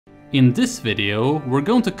In this video, we're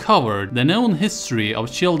going to cover the known history of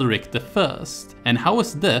Childeric I and how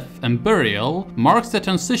his death and burial marks the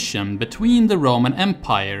transition between the Roman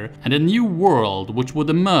Empire and a new world which would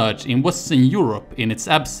emerge in Western Europe in its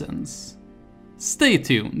absence. Stay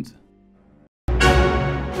tuned!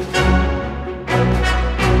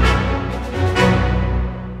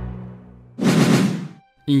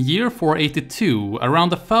 In year 482,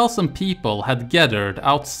 around 1,000 people had gathered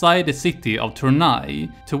outside the city of Tournai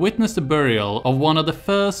to witness the burial of one of the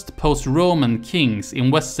first post-Roman kings in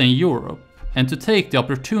Western Europe, and to take the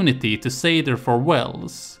opportunity to say their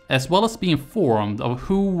farewells, as well as be informed of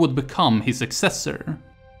who would become his successor.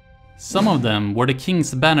 Some of them were the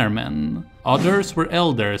king's bannermen, others were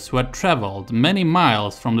elders who had traveled many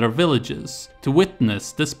miles from their villages to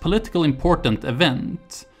witness this politically important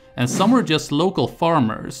event, and some were just local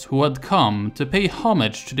farmers who had come to pay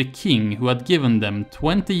homage to the king who had given them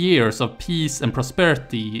 20 years of peace and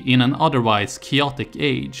prosperity in an otherwise chaotic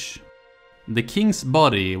age. The king's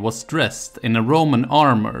body was dressed in a Roman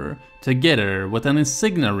armor, together with an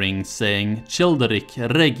insignia ring saying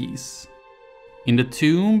Childeric Regis. In the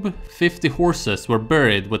tomb, 50 horses were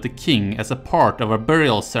buried with the king as a part of a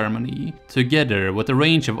burial ceremony, together with a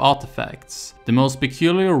range of artifacts, the most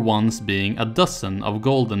peculiar ones being a dozen of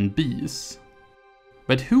golden bees.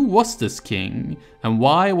 But who was this king, and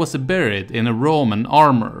why was he buried in a Roman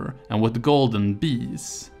armor and with golden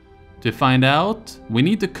bees? To find out, we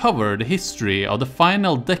need to cover the history of the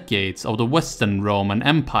final decades of the Western Roman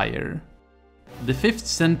Empire. The 5th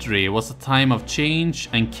century was a time of change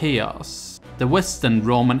and chaos. The Western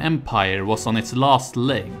Roman Empire was on its last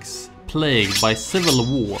legs, plagued by civil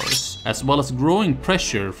wars, as well as growing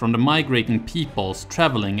pressure from the migrating peoples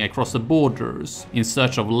traveling across the borders in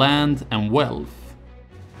search of land and wealth.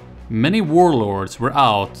 Many warlords were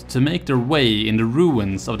out to make their way in the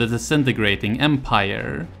ruins of the disintegrating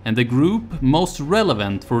empire, and the group most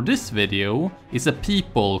relevant for this video is a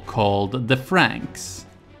people called the Franks.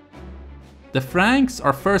 The Franks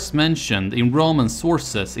are first mentioned in Roman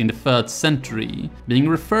sources in the 3rd century, being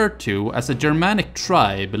referred to as a Germanic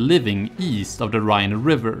tribe living east of the Rhine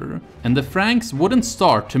River, and the Franks wouldn't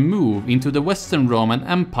start to move into the Western Roman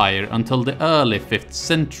Empire until the early 5th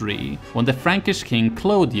century, when the Frankish king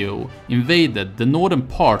Clovis invaded the northern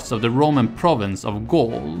parts of the Roman province of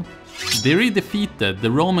Gaul. There he defeated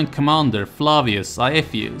the Roman commander Flavius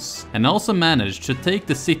Aephius, and also managed to take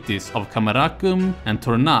the cities of Cameracum and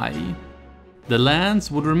Tournai. The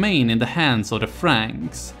lands would remain in the hands of the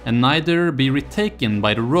Franks, and neither be retaken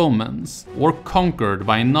by the Romans or conquered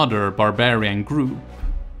by another barbarian group.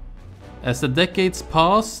 As the decades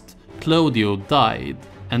passed, Clovis died,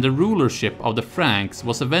 and the rulership of the Franks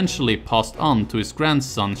was eventually passed on to his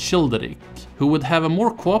grandson Childeric, who would have a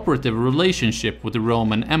more cooperative relationship with the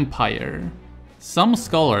Roman Empire. Some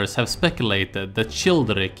scholars have speculated that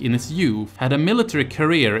Childeric in his youth had a military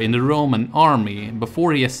career in the Roman army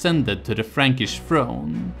before he ascended to the Frankish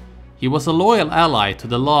throne. He was a loyal ally to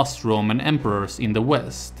the last Roman emperors in the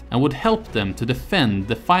west, and would help them to defend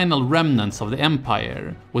the final remnants of the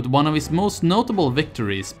empire, with one of his most notable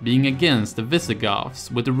victories being against the Visigoths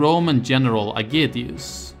with the Roman general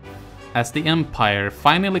Aegidius. As the empire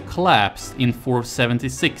finally collapsed in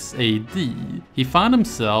 476 AD, he found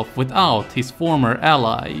himself without his former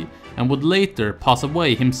ally, and would later pass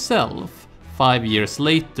away himself 5 years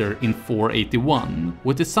later in 481,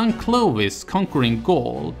 with his son Clovis conquering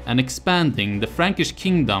Gaul and expanding the Frankish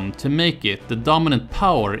kingdom to make it the dominant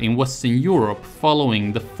power in Western Europe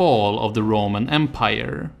following the fall of the Roman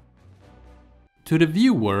Empire. To the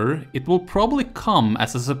viewer, it will probably come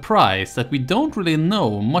as a surprise that we don't really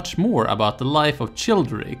know much more about the life of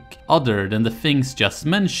Childeric, other than the things just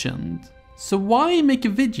mentioned. So why make a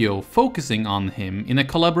video focusing on him in a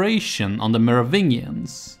collaboration on the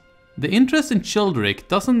Merovingians? The interest in Childeric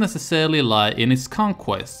doesn't necessarily lie in his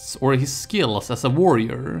conquests or his skills as a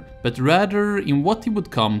warrior, but rather in what he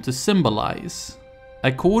would come to symbolize.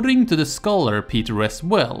 According to the scholar Peter S.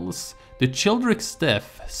 Wells, the Childeric's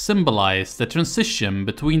death symbolized the transition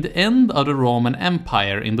between the end of the Roman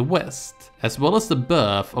Empire in the west, as well as the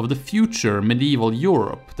birth of the future medieval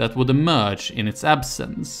Europe that would emerge in its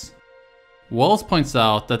absence. Wells points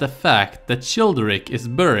out that the fact that Childeric is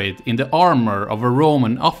buried in the armor of a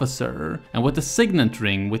Roman officer and with a signet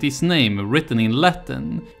ring with his name written in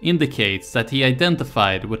Latin indicates that he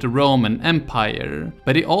identified with the Roman Empire,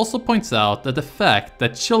 but he also points out that the fact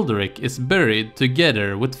that Childeric is buried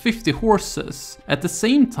together with 50 horses at the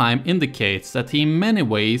same time indicates that he in many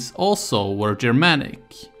ways also were Germanic.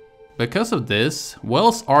 Because of this,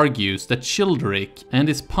 Wells argues that Childeric and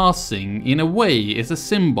his passing in a way is a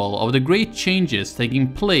symbol of the great changes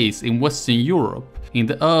taking place in Western Europe in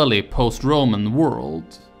the early post-Roman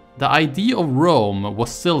world. The idea of Rome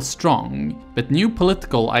was still strong, but new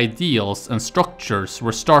political ideals and structures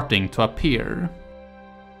were starting to appear.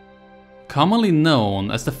 Commonly known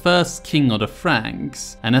as the first king of the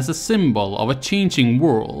Franks, and as a symbol of a changing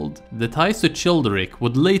world, the ties to Childeric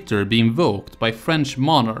would later be invoked by French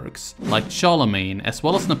monarchs like Charlemagne as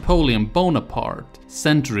well as Napoleon Bonaparte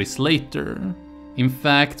centuries later. In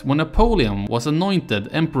fact, when Napoleon was anointed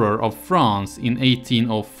Emperor of France in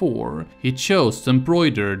 1804, he chose to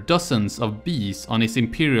embroider dozens of bees on his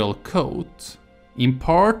imperial coat. In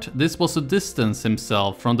part, this was to distance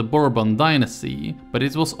himself from the Bourbon dynasty, but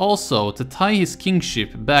it was also to tie his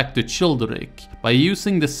kingship back to Childeric by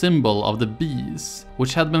using the symbol of the bees,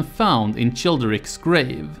 which had been found in Childeric's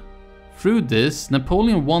grave. Through this,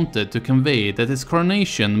 Napoleon wanted to convey that his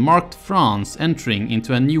coronation marked France entering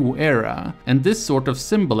into a new era, and this sort of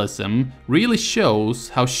symbolism really shows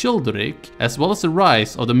how Childeric, as well as the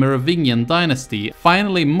rise of the Merovingian dynasty,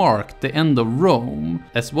 finally marked the end of Rome,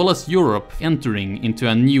 as well as Europe entering into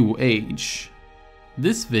a new age.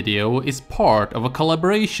 This video is part of a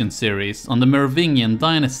collaboration series on the Merovingian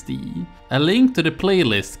dynasty. A link to the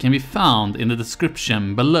playlist can be found in the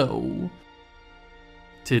description below.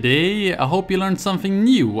 Today, I hope you learned something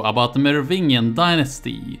new about the Merovingian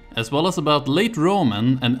dynasty, as well as about late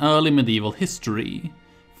Roman and early medieval history.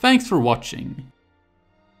 Thanks for watching.